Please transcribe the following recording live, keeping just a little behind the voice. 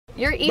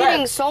You're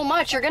eating so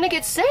much, you're gonna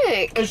get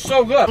sick. It's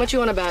so good. How much you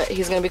wanna bet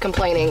he's gonna be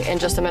complaining in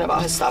just a minute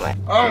about his stomach?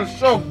 Oh, it's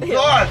so good. No,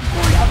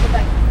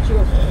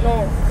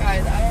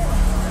 guys, I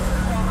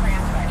don't want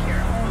cramps back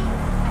here.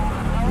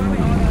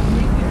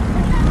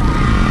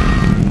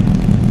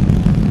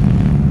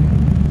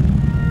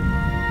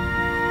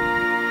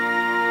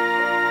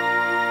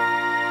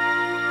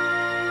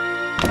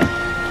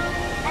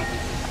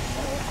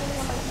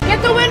 Get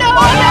the window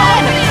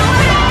open!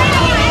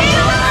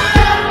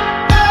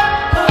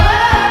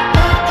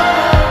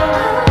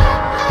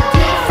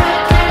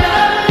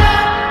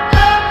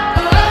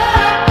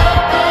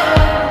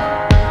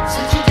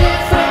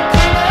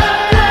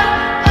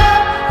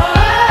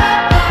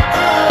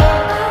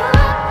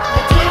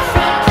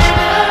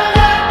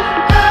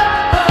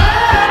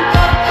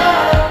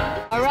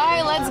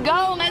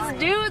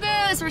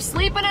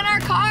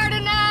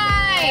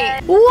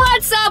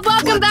 What's up?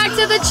 Welcome back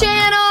to the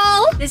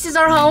channel. This is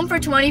our home for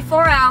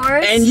 24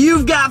 hours. And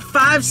you've got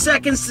 5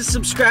 seconds to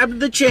subscribe to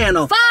the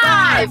channel.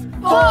 5,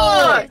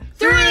 4,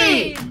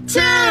 3, 2,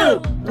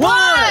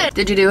 1.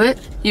 Did you do it?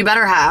 You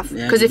better have.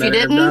 Because if you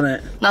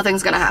didn't,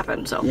 nothing's gonna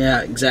happen. So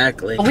yeah,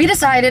 exactly. We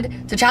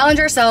decided to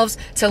challenge ourselves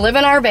to live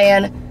in our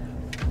van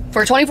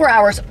for 24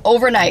 hours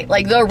overnight,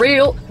 like the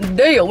real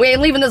deal. We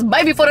ain't leaving this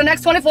baby for the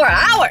next 24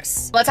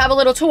 hours. Let's have a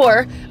little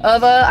tour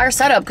of our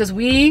setup, because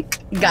we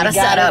got a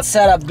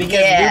setup.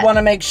 Because we want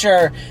to make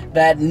sure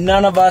that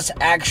none of us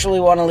actually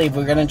want to leave.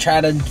 We're going to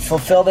try to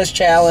fulfill this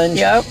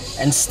challenge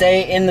and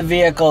stay in the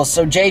vehicle.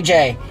 So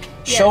JJ,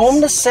 show them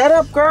the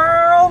setup,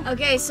 girl.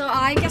 Okay, so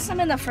I guess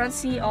I'm in the front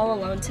seat all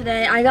alone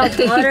today. I got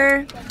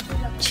butter,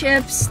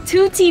 chips,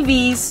 2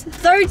 TVs,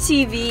 3rd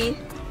TV,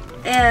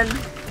 and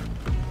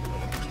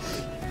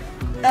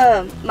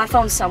my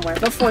phone's somewhere,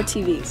 but 4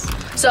 TVs.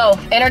 So,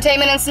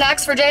 entertainment and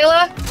snacks for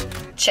Jayla?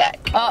 Check.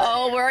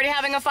 Uh-oh, we're already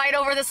having a fight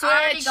over the switch.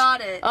 I already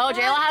got it. Oh,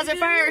 Jayla has it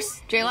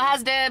first. Jayla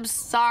has dibs.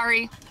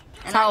 Sorry.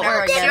 That's how it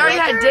works. She already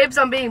had dibs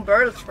on being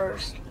birthed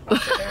first. We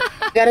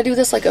gotta do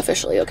this like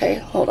officially, okay?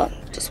 Hold on.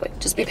 Just wait.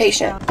 Just be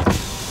patient.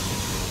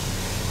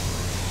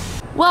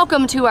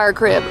 Welcome to our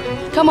crib.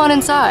 Come on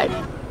inside.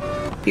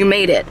 You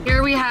made it.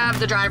 Here we have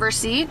the driver's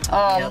seat.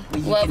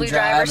 Lovely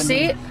driver's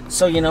seat.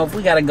 So, you know, if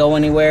we gotta go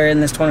anywhere in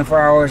this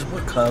 24 hours,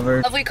 we're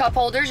covered. Lovely cup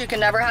holders. You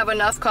can never have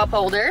enough cup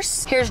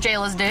holders. Here's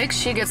Jayla's digs.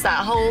 She gets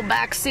that whole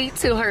back seat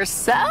to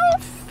herself.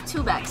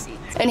 2 back seats.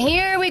 And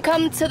here we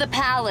come to the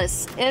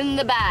palace in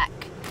the back.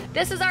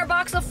 This is our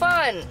box of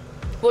fun.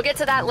 We'll get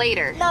to that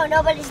later. No,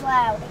 nobody's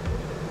loud.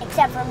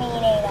 Except for me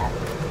and Aydah.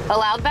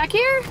 Allowed back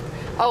here?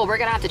 Oh, we're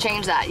gonna have to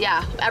change that.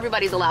 Yeah,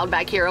 everybody's allowed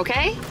back here,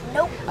 okay?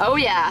 Nope. Oh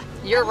yeah,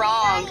 you're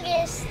wrong.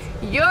 Youngest.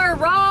 You're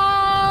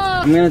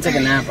wrong. I'm gonna take a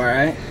nap, all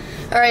right?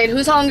 All right,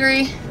 who's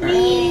hungry?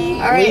 Me.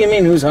 All right. What do you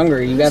mean, who's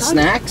hungry? You got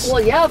snacks?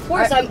 Well, yeah, of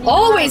course. I'm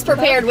always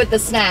prepared with the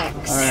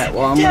snacks. All right,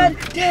 well, I'm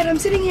Dad, I'm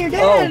sitting here,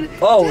 Dad.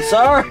 Oh,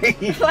 sorry.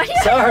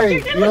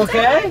 Sorry, you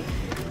okay?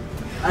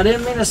 I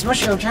didn't mean to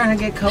smush you. I'm trying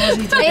to get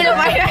cozy. Aydah,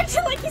 why do you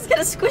feel like he's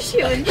gonna squish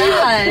you and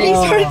die? He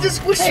started to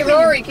squish me. Hey,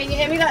 Rory, can you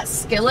hand me that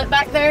skillet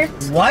back there?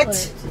 What?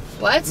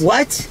 What?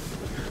 What?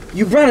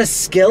 You brought a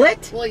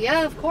skillet? Well,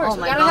 yeah, of course. Oh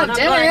We my gotta God, have I'm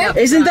dinner.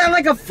 Isn't that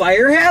like a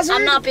fire hazard?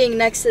 I'm not being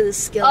next to the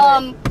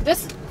skillet.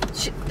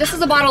 This is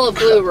a bottle of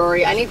glue,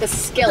 Rory. I need the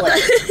skillet.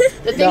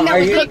 The thing that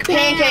we cook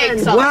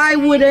pancakes on. Why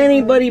would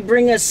anybody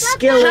bring a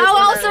skillet?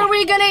 How else are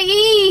we gonna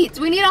eat?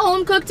 We need a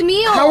home cooked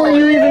meal. How are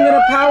you even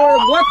gonna power?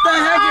 What the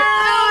heck?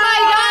 Oh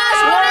my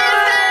gosh! What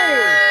is that?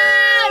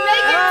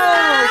 Make it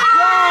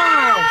stop!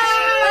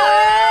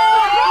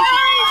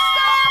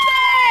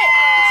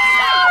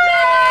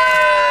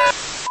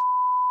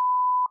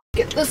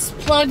 Get this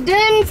plugged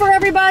in for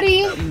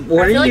everybody.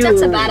 What I feel like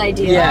that's a bad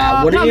idea.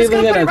 Yeah, what are you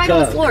even gonna put it right cook?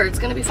 on the floor. It's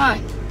gonna be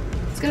fine.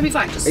 It's gonna be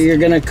fine. Just You're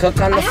gonna cook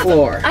on the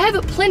floor. I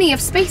have plenty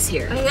of space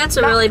here. I mean, that's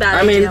a really bad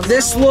I idea. mean,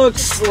 this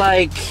looks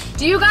like...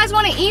 Do you guys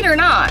want to eat or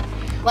not?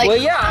 Like, Well,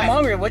 yeah, I'm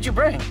hungry. What'd you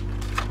bring?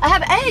 I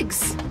have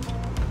eggs.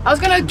 I was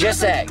gonna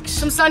Just eggs.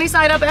 some sunny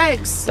side up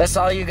eggs. That's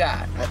all you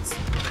got.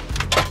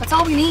 That's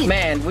all we need.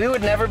 Man, we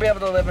would never be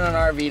able to live in an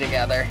RV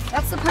together.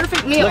 That's the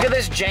perfect meal. Look at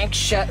this jank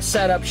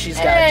setup she's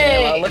got,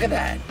 Hey. Jayla. Look at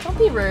that. Don't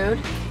be rude.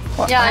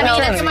 What? Yeah, I know. I'm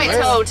Look trying at to my be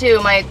rude. toe too.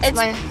 My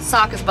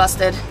sock is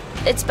busted.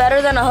 It's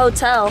better than a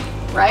hotel.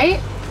 Right?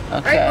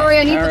 Okay. Right, Rory,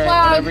 I need the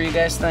plug. Whatever you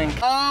guys think.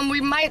 We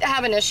might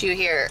have an issue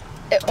here.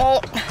 It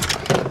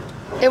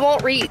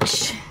won't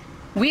reach.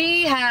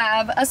 We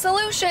have a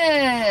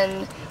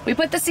solution. We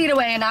put the seat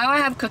away and now I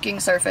have cooking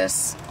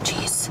surface.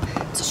 Jeez,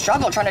 it's a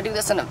struggle trying to do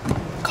this in a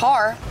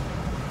car.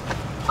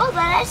 Oh,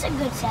 that's a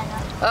good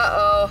setup.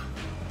 Uh-oh.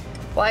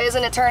 Why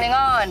isn't it turning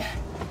on?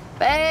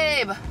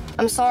 Babe,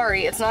 I'm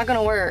sorry, it's not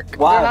gonna work.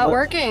 Why? They're not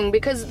working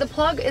because the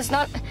car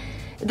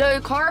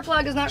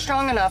plug is not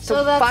strong enough to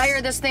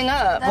fire this thing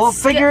up. We'll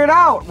figure it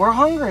out. We're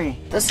hungry.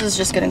 This is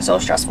just getting so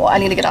stressful. I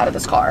need to get out of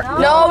this car.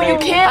 No, you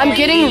can't. I'm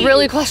getting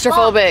really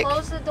claustrophobic.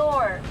 Close the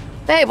door.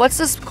 Babe, what's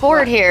this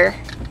cord here?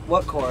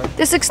 What cord?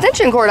 This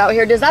extension cord out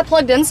here, is that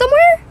plugged in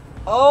somewhere?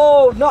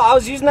 Oh, no, I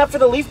was using that for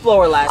the leaf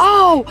blower last time.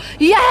 Oh,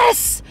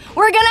 yes!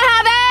 We're gonna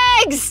have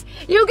eggs!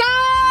 You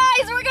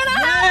guys, we're gonna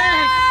have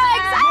eggs!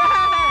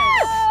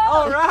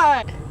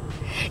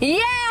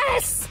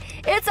 Yes!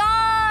 It's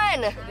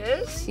on! It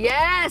is?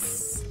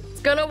 Yes!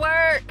 It's gonna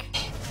work.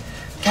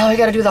 Now we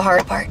gotta do the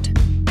hard part.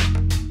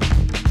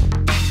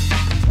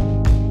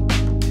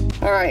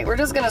 All right, we're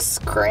just gonna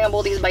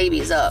scramble these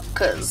babies up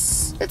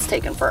because it's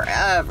taking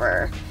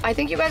forever. I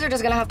think you guys are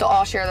just gonna have to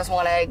all share this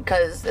one egg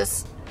because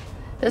this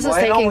is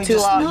taking too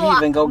long.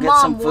 Leave and go get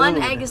Mom, some food?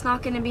 one egg is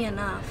not gonna be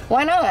enough.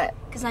 Why not?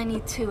 Because I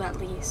need 2 at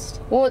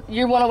least. Well,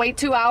 you want to wait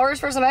 2 hours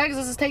for some eggs?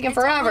 This is taking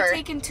forever. It's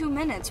only taking 2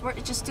 minutes.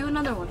 Just do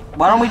another one.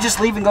 Why don't we just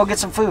leave and go get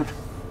some food?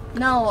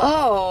 No.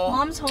 Oh.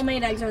 Mom's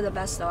homemade eggs are the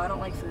best though. I don't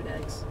like food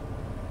eggs.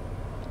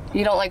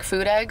 You don't like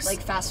food eggs?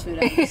 Like fast food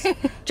eggs.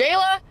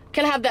 Jayla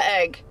can have the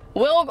egg.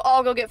 We'll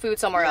all go get food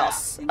somewhere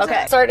else. Exactly.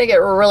 Okay. It's starting to get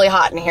really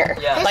hot in here.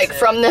 Yeah, like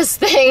from this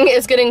thing,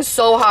 it's getting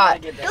so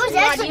hot. Those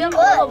eggs are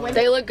good.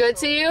 They look good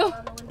to you?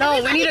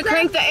 No, we need to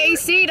crank the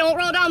AC. Don't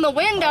roll down the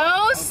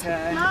windows.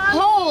 Okay.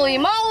 Holy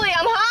moly,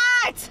 I'm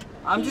hot.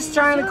 I'm just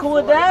trying to cool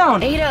it down.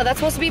 Aydah, that's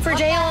supposed to be for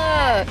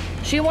Jayla.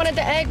 She wanted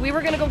the egg. We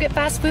were gonna go get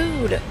fast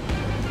food.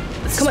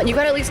 Come on, you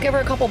gotta at least give her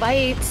a couple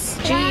bites.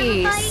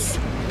 Jeez.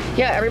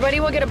 Yeah, everybody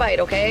will get a bite,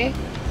 okay?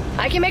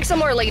 I can make some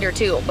more later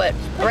too, but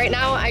right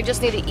now I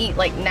just need to eat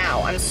like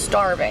now. I'm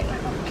starving.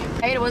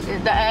 Aydah, was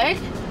it the egg?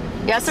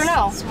 Yes or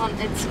no? This one,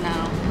 it's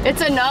no.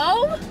 It's a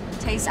no?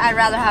 Taste. I'd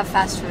rather have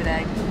fast food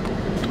egg.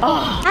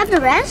 Oh, Have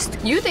the rest?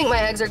 you think my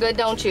eggs are good,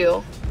 don't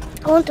you?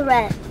 I want the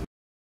rest.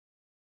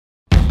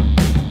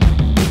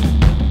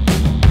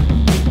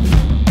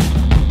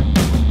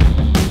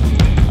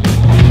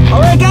 All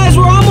right, guys,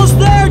 we're almost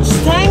there.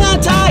 Just hang on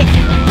tight.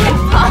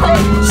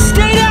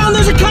 Stay down.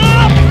 There's a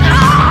cop.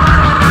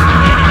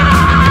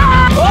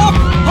 Up,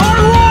 hard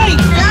right.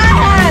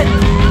 Dad!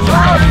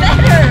 Oh,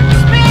 better!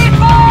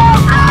 Speedball!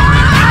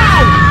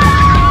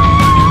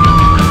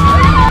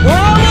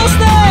 We're almost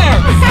there.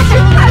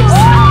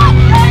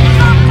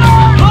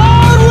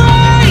 Hard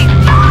right.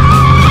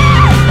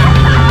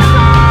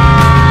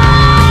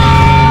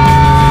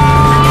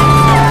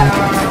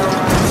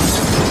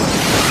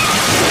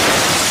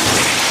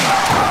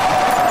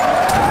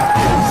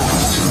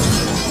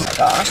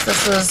 Gosh,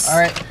 this is... All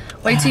right,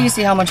 Wait till you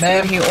see how much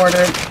food he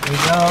ordered. here we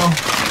go.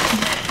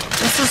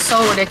 This is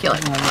so ridiculous.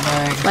 Another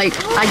bag. Like,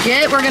 I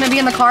get we're gonna be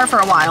in the car for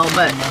a while,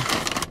 but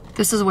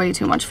this is way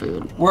too much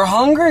food. We're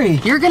hungry.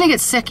 You're gonna get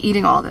sick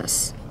eating all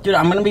this. Dude,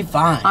 I'm gonna be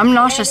fine. I'm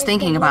nauseous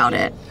thinking about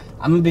it.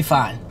 I'm gonna be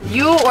fine.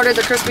 You ordered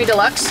the crispy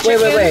deluxe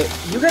chicken? Wait.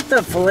 You got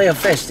the fillet of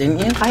fish, didn't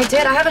you? I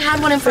did. I haven't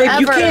had one in Babe, forever.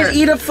 you can't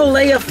eat a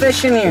fillet of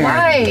fish in here.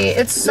 Why?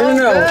 It's so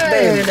No, good.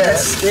 babe, that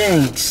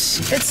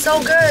stinks. It's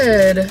so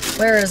good.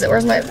 Where is it?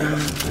 Where's my...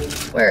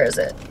 Where is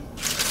it?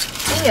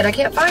 Dang it, I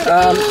can't find it.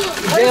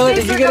 Jayla,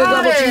 did you get a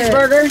double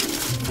cheeseburger?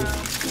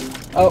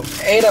 Oh,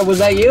 Aydah, was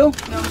that you?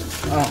 No.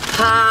 Oh.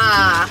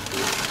 Ha!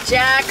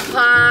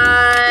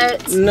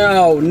 Jackpot!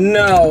 No.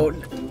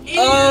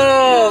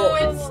 Oh!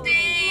 It stinks!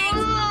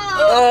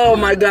 Oh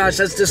my gosh,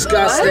 that's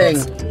disgusting.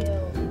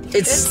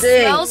 It stinks.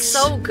 Smells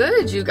so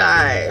good, you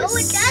guys. No,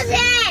 it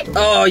doesn't.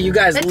 Oh, you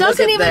guys, It look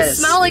doesn't at even this.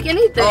 smell like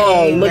anything.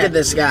 Oh, look at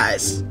this,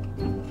 guys.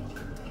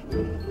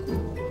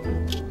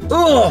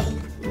 Oh!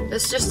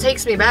 This just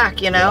takes me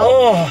back, you know?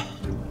 Oh!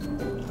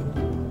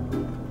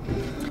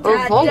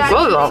 It's so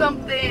good.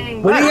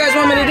 Something. What do you guys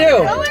want me to do?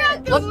 Throw it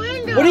out the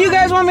window. What do you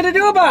guys want me to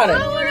do about it?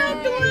 Throw it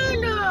out the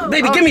window.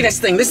 Baby, give me this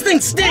thing. This thing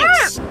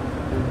stinks.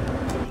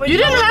 You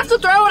didn't have to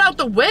throw it out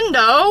the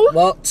window.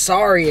 Well,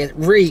 sorry, it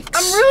reeks.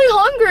 I'm really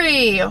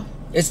hungry.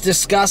 It's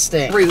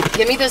disgusting. Rude.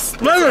 Give me this.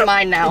 This is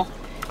mine now.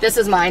 This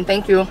is mine.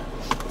 Thank you.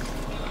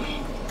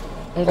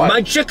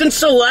 My chicken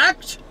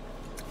select?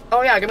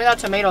 Oh yeah, give me that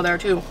tomato there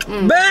too.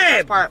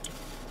 Babe! Part.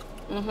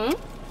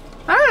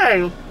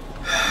 Hey,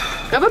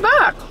 give it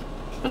back.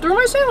 I threw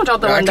my sandwich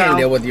out the I window. can't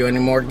deal with you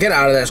anymore. Get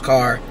out of this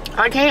car.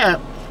 I can't.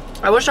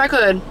 I wish I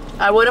could.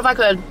 I would if I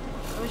could.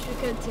 I wish we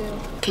could too.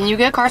 Can you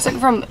get car sick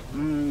from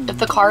if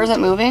the car isn't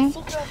moving?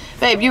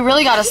 Babe, you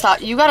really gotta stop.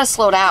 You gotta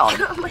slow down.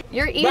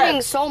 You're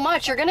eating so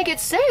much, you're gonna get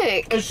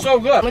sick. It's so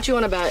good. How much you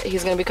wanna bet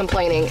he's gonna be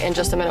complaining in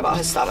just a minute about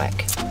his stomach?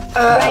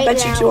 I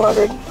bet you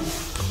 200.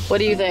 What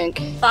do you think?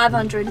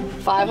 500.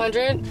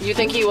 500? You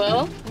think he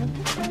will?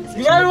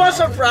 You guys want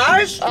some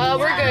fries?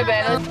 We're good,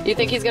 babe. You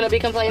think he's gonna be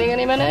complaining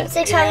any minute?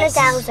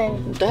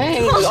 600,000.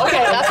 Dang.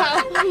 Okay, that's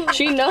how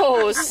she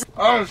knows.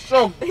 Oh, it's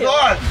so good. No,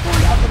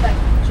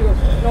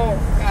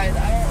 guys,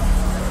 I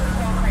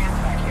don't cramp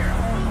back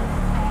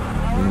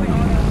here.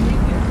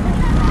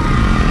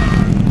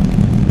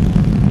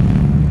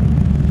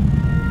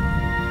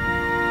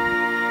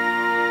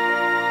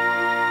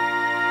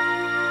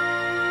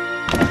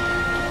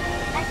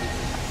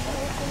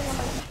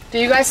 Do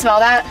you guys smell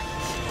that?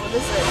 What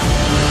is it?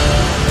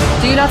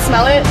 Do you not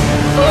smell it? He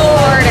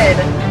farted.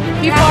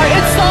 He farted.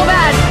 It's so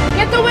bad.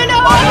 Get the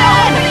window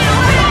open!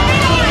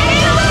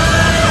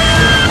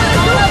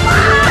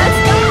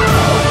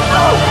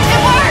 Oh, it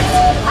worked!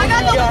 I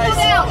got the window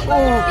down.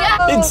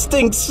 Yeah. It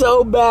stinks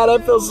so bad. I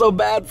feel so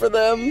bad for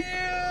them.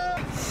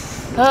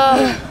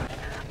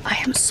 I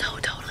am so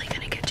totally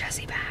gonna get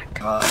Jesse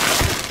back.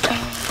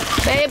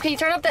 Babe, can you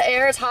turn up the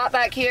air? It's hot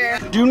back here.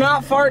 Do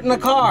not fart in the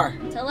car.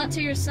 Tell that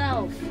to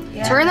yourself.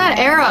 Yeah. Turn that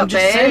air up, I'm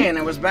just babe. saying,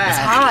 it was bad. It's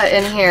hot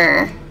in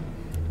here.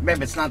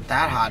 Babe, it's not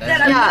that hot, is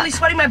Dad, it? I'm really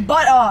sweating my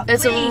butt off.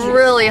 It's please.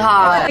 really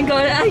hot. I'm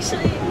going to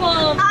actually,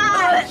 Mom.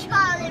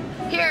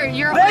 Here,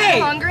 you're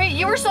Babe. hungry?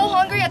 You were so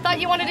hungry, I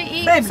thought you wanted to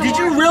eat Babe, some did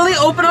more. you really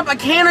open up a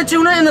can of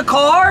tuna in the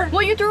car?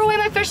 Well, you threw away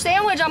my fish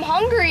sandwich. I'm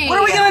hungry. What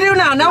are we gonna do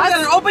now? Now we got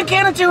an open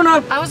can of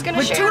tuna I was gonna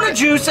with share tuna it.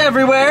 juice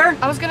everywhere.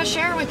 I was gonna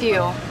share with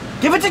you.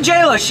 Give it to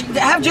Jayla.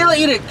 Have Jayla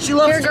eat it. She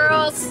loves Here, it.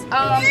 girls.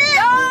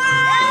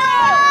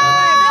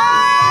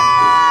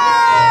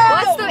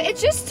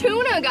 It's just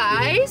tuna,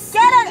 guys.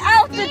 Get it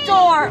out the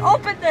door.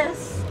 Open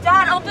this.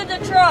 Dad, open the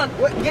trunk.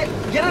 What? Get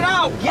it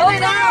out. Get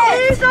it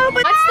out. Please open.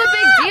 What's the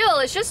big deal?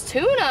 It's just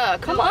tuna.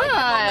 Come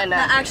on.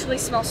 That actually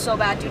smells so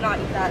bad. Do not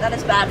eat that. That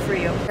is bad for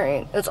you.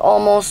 Alright, it's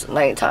almost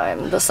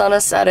nighttime. The sun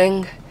is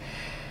setting.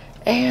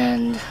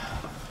 And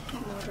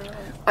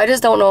I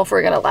just don't know if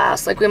we're gonna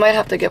last. Like, we might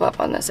have to give up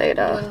on this,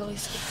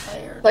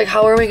 Aydah. Like,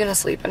 how are we gonna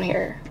sleep in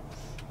here?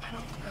 I don't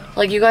know.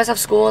 Like, you guys have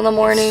school in the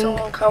morning.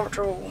 So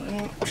uncomfortable.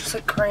 I'm just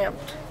like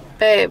cramped.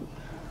 Babe,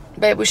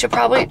 we should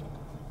probably...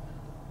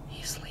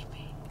 He's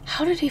sleeping.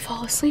 How did he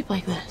fall asleep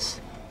like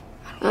this?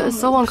 It's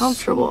so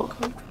uncomfortable.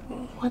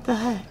 What the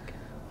heck?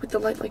 With the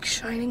light like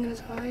shining in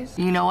his eyes?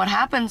 You know what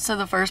happens to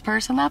the first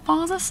person that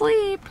falls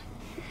asleep?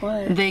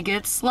 What? They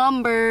get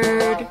slumbered.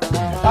 I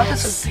thought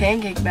this was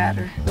pancake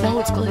batter. No,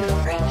 it's gluten.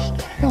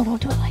 No,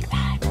 don't do it like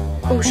that.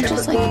 Oh shit,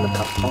 just like like- in the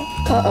cup.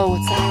 Uh-oh,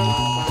 what's that?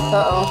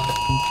 Uh-oh.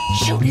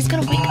 Shoot, he's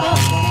gonna wake up.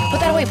 Put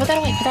that away,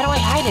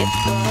 hide it.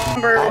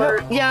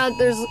 Yeah,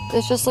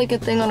 it's just like a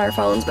thing on our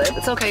phones, babe.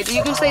 It's okay.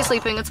 You can stay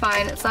sleeping, it's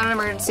fine. It's not an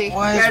emergency.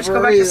 Why Yeah, is just go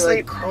back Rory to like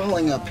sleep.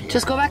 crawling up here?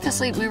 Just go back to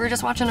sleep. We were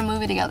just watching a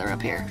movie together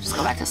up here. Just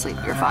go back to sleep.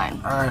 You're fine.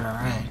 All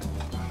right.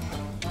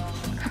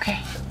 Okay.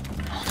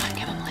 Hold on,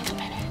 give him like a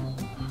minute.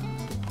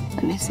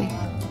 Let me see.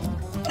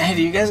 Hey,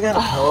 do you guys got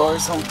a pillow or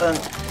something?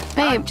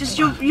 Babe,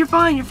 You're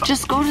fine. You're fine.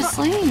 just go to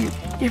sleep.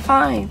 You're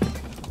fine.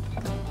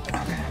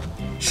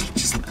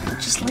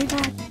 Just lay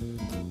back.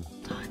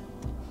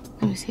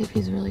 Let me see if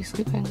he's really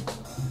sleeping.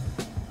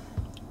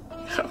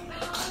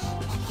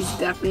 He's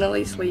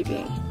definitely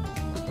sleeping.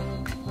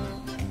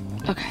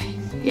 Okay.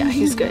 Yeah,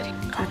 he's good.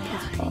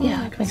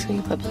 Yeah, make sure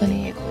you put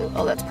plenty of glue.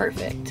 Oh, that's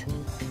perfect.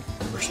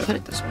 Where should I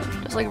put this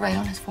one? Just like right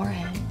on his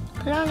forehead.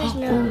 Put on his Oh,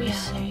 nose.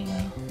 yeah, there you go.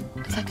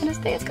 Is that gonna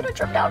stay? It's gonna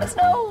drip down his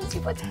nose.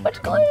 You put too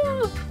much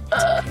glue.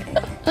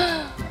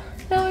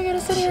 Now we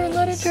gotta sit here and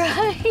let it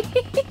dry.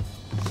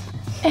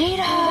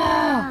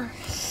 Aydah!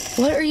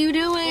 What are you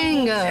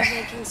doing?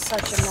 Making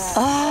such a mess.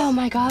 Oh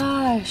my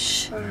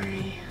gosh.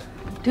 Sorry.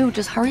 Dude,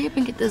 just hurry up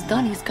and get this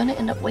done. He's gonna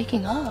end up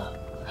waking up.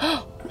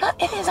 Not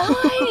in his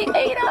eye,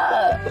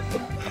 Aydah!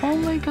 Oh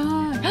my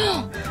god.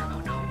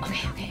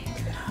 Okay.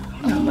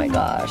 Oh my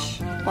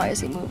gosh. Why is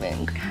he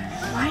moving?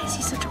 Why is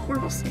he such a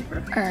horrible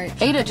sleeper? Alright,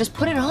 Aydah, just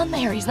put it on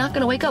there. He's not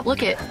gonna wake up.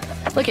 Look it.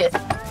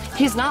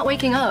 He's not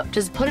waking up.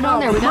 Just put it on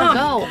there. We gotta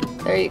go.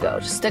 There you go.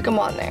 Just stick him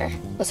on there.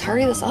 Let's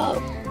hurry this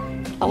up.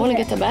 I want to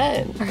get to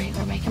bed. Alright,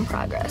 we're making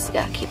progress.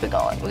 Yeah, keep it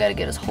going. We gotta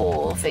get his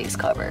whole face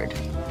covered.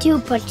 Do a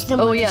bunch of them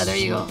Oh on yeah, his there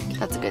you go. cheek.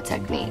 That's a good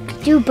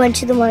technique. Do a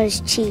bunch of them on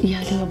his cheek.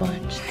 Yeah, do a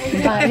bunch.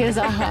 By his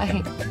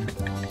eye.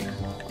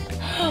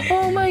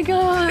 Oh my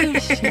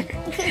gosh.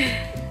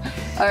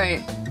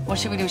 Alright, what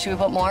should we do? Should we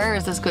put more or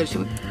is this good?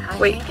 Should we...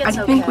 Wait, I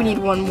think we need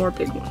one more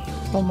big one.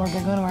 One more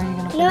big one or are you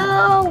gonna put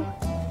No.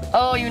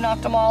 Oh, you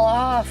knocked them all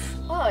off.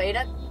 Oh,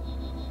 Aydah.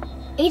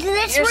 Either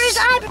that's where his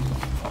eye.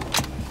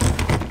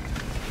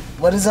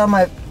 What is on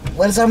my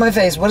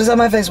face? What is on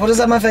my face? What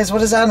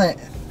is on it?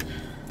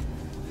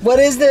 What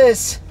is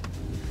this?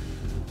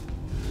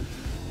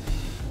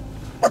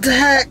 What the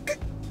heck?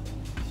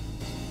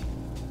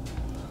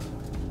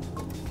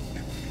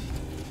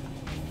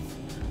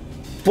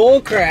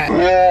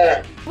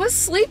 Bullcrap. Was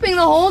sleeping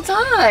the whole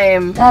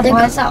time. Dad,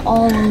 why is that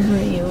all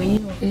over you?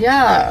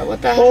 Yeah,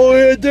 what the hell? Oh,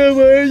 yeah, damn,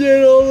 I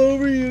did all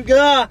over you.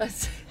 God.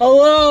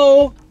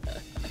 Hello?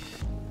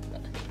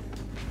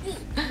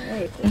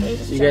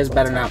 You guys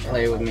better not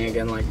play with me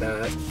again like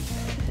that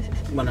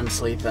when I'm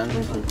sleeping.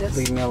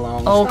 Leave me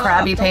alone. Oh,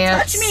 crabby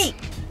pants. Touch me!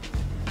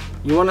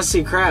 You want to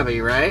see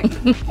Krabby, right?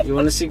 You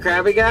want to see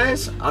Krabby,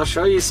 guys? I'll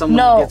show you someone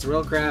No. who gets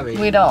real Krabby.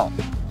 We don't.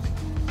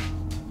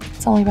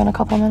 It's only been a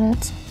couple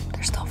minutes.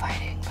 They're still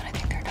fighting, but I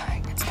think they're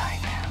dying. It's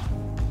dying now.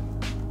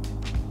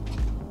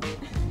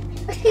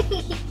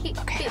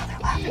 Okay, now they're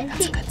laughing.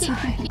 That's a good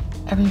sign.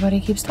 Everybody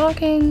keeps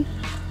talking.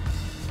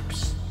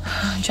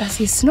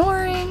 Jesse's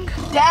snoring.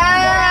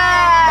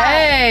 Dad!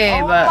 Hey,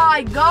 Oh but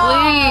my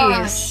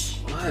gosh!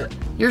 please. What?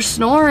 You're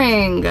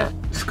snoring.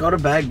 Just go to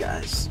bed,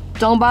 guys.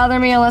 Don't bother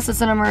me unless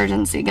it's an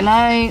emergency. Good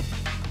night.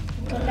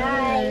 Good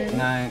night. Good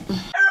night.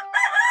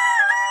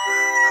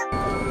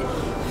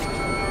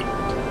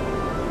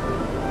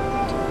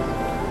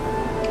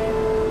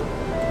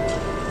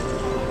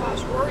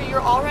 Gosh, Rory,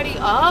 you're already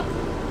up?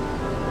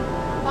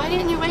 Why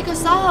didn't you wake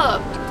us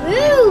up?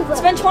 Move.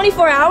 It's been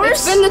 24 hours?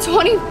 It's been the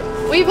 20.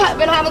 We've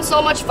been having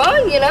so much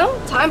fun, you know?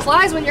 Time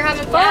flies when you're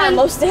having fun. Yeah,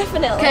 most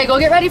definitely. Okay, go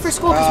get ready for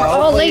school because we're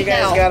all late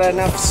now. You guys got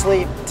enough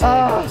sleep to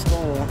go to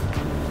school.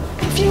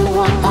 If you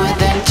want more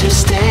than to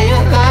stay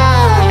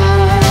alive.